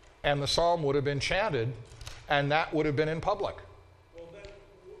 and the psalm would have been chanted, and that would have been in public. Well, then,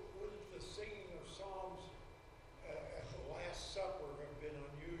 wouldn't the singing of psalms at the Last Supper have been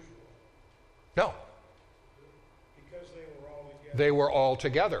unusual? No, Because they were all together, they were all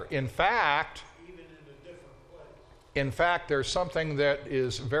together. In fact, even in a different place. there's something that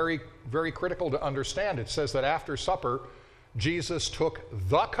is very, very critical to understand. It says that after supper, Jesus took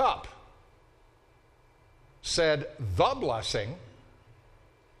the cup, said the blessing,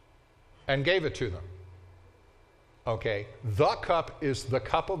 and gave it to them. Okay, the cup is the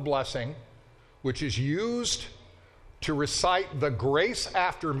cup of blessing, which is used to recite the grace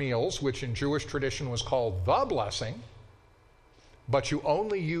after meals, which in Jewish tradition was called the blessing, but you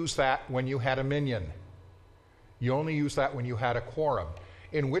only use that when you had a minyan. You only use that when you had a quorum.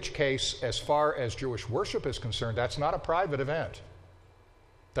 In which case, as far as Jewish worship is concerned, that's not a private event.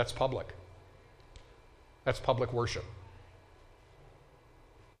 That's public. That's public worship.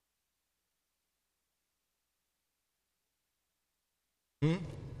 Hmm?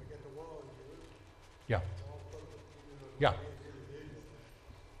 Yeah. Yeah.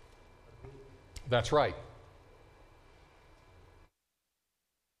 That's right.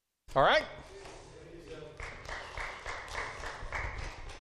 All right.